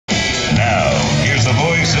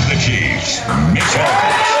voice of the Chiefs, Mitch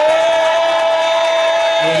Holthus.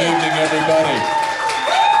 Good evening, everybody.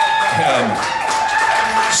 And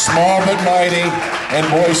small but mighty and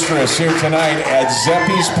boisterous here tonight at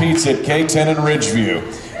Zeppi's Pizza at K10 in Ridgeview.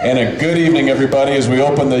 And a good evening, everybody, as we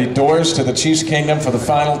open the doors to the Chiefs Kingdom for the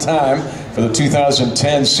final time for the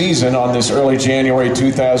 2010 season on this early January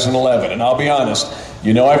 2011. And I'll be honest,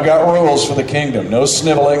 you know I've got rules for the Kingdom. No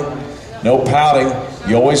sniveling, no pouting.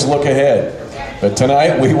 You always look ahead. But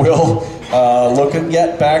tonight we will look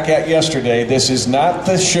back at yesterday. This is not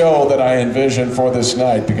the show that I envisioned for this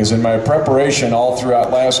night, because in my preparation all throughout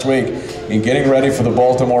last week in getting ready for the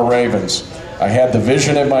Baltimore Ravens, I had the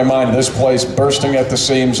vision in my mind of this place bursting at the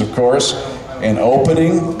seams, of course, and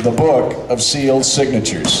opening the book of sealed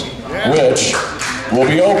signatures, which will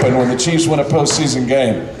be open when the Chiefs win a postseason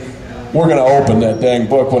game. We're going to open that dang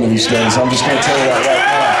book one of these days. I'm just going to tell you that right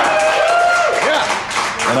now.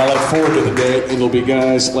 And I look forward to the day it'll be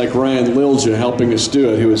guys like Ryan Lilja helping us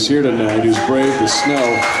do it, who is here tonight, who's braved the snow,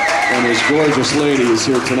 and his gorgeous lady is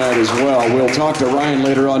here tonight as well. We'll talk to Ryan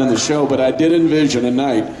later on in the show, but I did envision a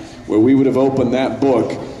night where we would have opened that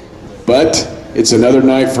book. But it's another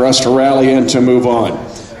night for us to rally and to move on.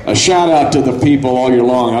 A shout out to the people all year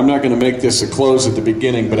long. I'm not going to make this a close at the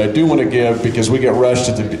beginning, but I do want to give, because we get rushed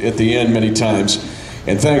at the end many times.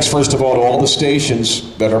 And thanks, first of all, to all the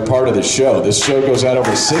stations that are part of this show. This show goes out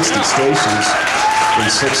over 60 stations in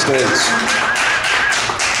 6 states.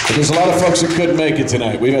 But there's a lot of folks that couldn't make it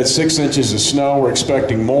tonight. We've had 6 inches of snow. We're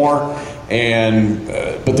expecting more.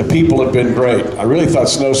 But the people have been great. I really thought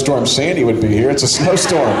Snowstorm Sandy would be here. It's a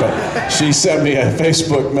snowstorm, but she sent me a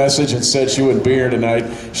Facebook message and said she wouldn't be here tonight.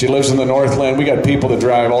 She lives in the Northland. We got people that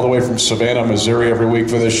drive all the way from Savannah, Missouri every week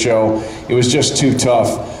for this show. It was just too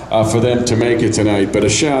tough for them to make it tonight. But a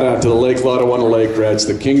shout out to the Lake Lottawanna Lake Rats,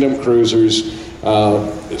 the Kingdom Cruisers,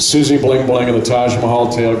 Susie Bling Bling and the Taj Mahal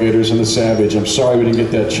Tailgaters, and the Savage. I'm sorry we didn't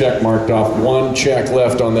get that check marked off. 1 check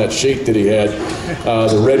left on that sheet that he had.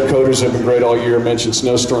 The Red Coaters have been great all year. I mentioned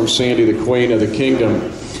Snowstorm Sandy, the Queen of the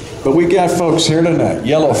Kingdom. But we got folks here tonight.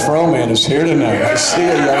 Yellow Froman is here tonight. I see a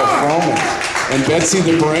Yellow Froman. And Betsy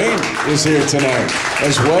the Brain is here tonight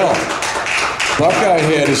as well. Buckeye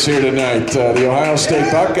Head is here tonight. The Ohio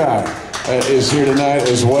State Buckeye is here tonight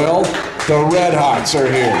as well. The Red Hots are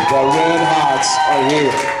here. The Red Hots are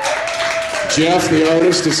here. Jeff, the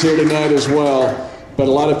artist, is here tonight as well. But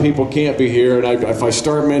a lot of people can't be here. And if I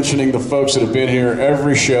start mentioning the folks that have been here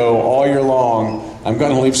every show all year long, I'm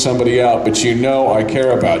going to leave somebody out. But you know I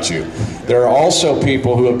care about you. There are also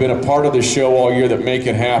people who have been a part of the show all year that make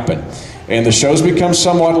it happen. And the show's become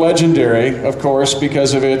somewhat legendary, of course,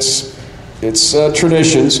 because of its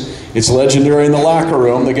traditions. It's legendary in the locker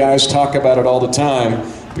room. The guys talk about it all the time,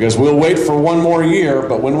 because we'll wait for one more year,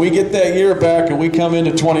 but when we get that year back and we come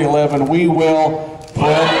into 2011, we will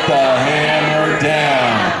put the hammer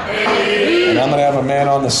down. And I'm going to have a man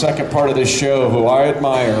on the second part of this show who I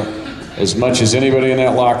admire as much as anybody in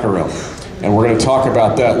that locker room. And we're going to talk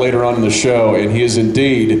about that later on in the show, and he is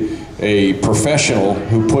indeed a professional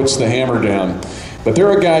who puts the hammer down. But there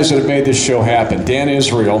are guys that have made this show happen. Dan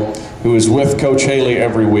Israel, who is with Coach Haley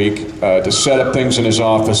every week to set up things in his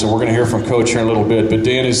office, and we're going to hear from Coach here in a little bit. But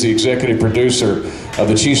Dan is the executive producer of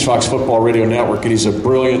the Chiefs Fox Football Radio Network, and he's a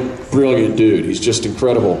brilliant, brilliant dude. He's just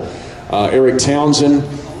incredible. Eric Townsend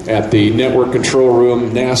at the network control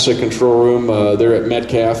room, NASA control room there at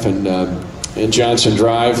Metcalf and Johnson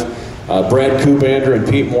Drive. Brad Kubander and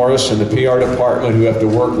Pete Morris in the PR department, who have to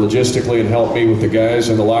work logistically and help me with the guys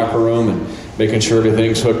in the locker room and making sure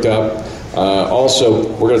everything's hooked up. Also,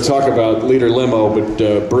 we're going to talk about Leader Limo,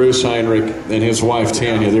 but Bruce Heinrich and his wife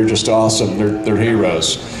Tanya, they're just awesome. They're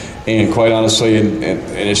heroes. And quite honestly, and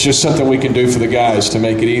it's just something we can do for the guys to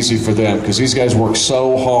make it easy for them, because these guys work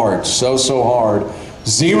so hard, so hard.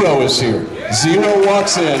 Zero is here. Zero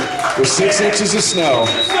walks in with 6 inches of snow,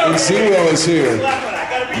 and Zero is here.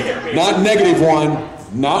 Not -1,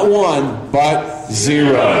 not 1, but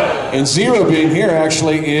 0. And 0 being here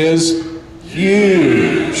actually is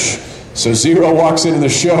huge. So Zero walks into the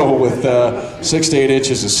show with 6 to 8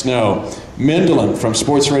 inches of snow. Mendelin from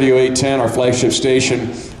Sports Radio 810, our flagship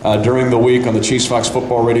station, during the week on the Chiefs Fox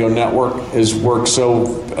Football Radio Network, has worked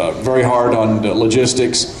so very hard on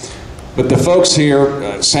logistics. But the folks here,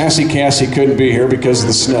 Sassy Cassie couldn't be here because of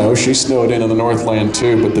the snow. She snowed in the Northland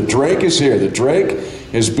too. But the Drake is here. The Drake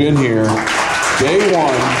has been here day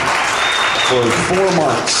one for 4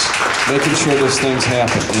 months, making sure this thing's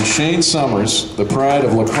happened. And Shane Summers, the pride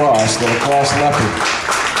of lacrosse, the lacrosse leopard,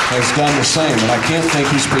 has done the same. And I can't thank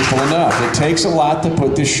these people enough. It takes a lot to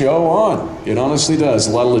put this show on. It honestly does.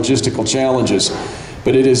 A lot of logistical challenges.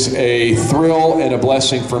 But it is a thrill and a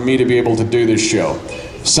blessing for me to be able to do this show.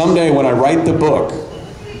 Someday when I write the book,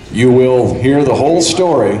 you will hear the whole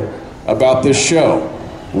story about this show.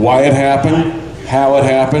 Why it happened, how it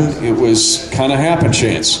happened. It was kind of happen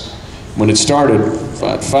chance when it started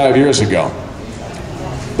about 5 years ago.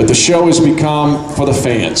 But the show has become for the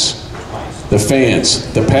fans. The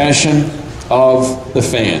fans, the passion of the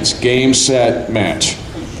fans. Game, set, match.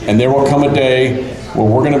 And there will come a day where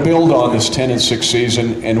we're going to build on this 10-6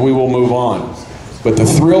 season and we will move on. But the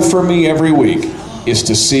thrill for me every week is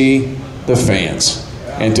to see the fans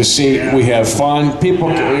and to see we have fun.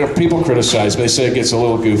 People criticize, they say it gets a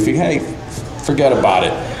little goofy. Hey, forget about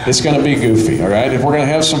it. It's going to be goofy, all right? If we're going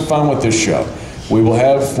to have some fun with this show,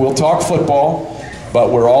 we'll talk football,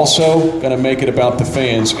 but we're also going to make it about the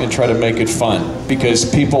fans and try to make it fun because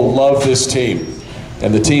people love this team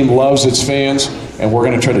and the team loves its fans, and we're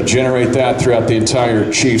going to try to generate that throughout the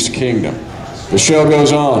entire Chiefs kingdom. The show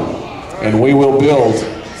goes on, and we will build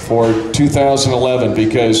for 2011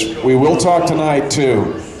 because we will talk tonight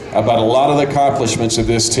too about a lot of the accomplishments of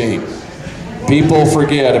this team. People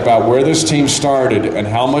forget about where this team started and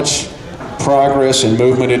how much progress and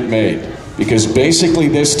movement it made, because basically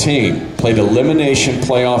this team played elimination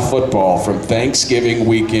playoff football from Thanksgiving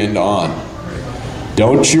weekend on.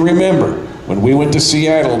 Don't you remember when we went to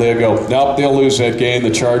Seattle, they'll go, nope, they'll lose that game, the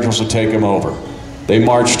Chargers will take them over. They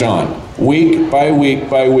marched on. Week by week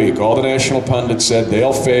by week, all the national pundits said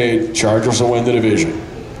they'll fade, Chargers will win the division.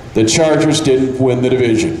 The Chargers didn't win the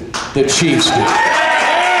division. The Chiefs did.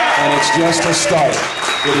 And it's just a start.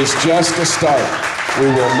 It is just a start. We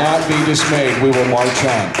will not be dismayed. We will march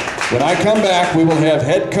on. When I come back, we will have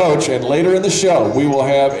head coach, and later in the show, we will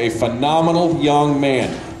have a phenomenal young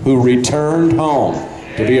man who returned home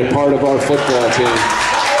to be a part of our football team.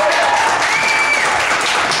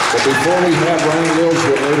 But before we have Ryan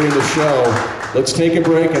Lilja later in the show, let's take a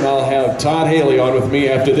break, and I'll have Todd Haley on with me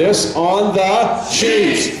after this on the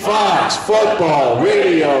Chiefs Fox Football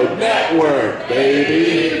Radio Network,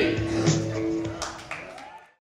 baby.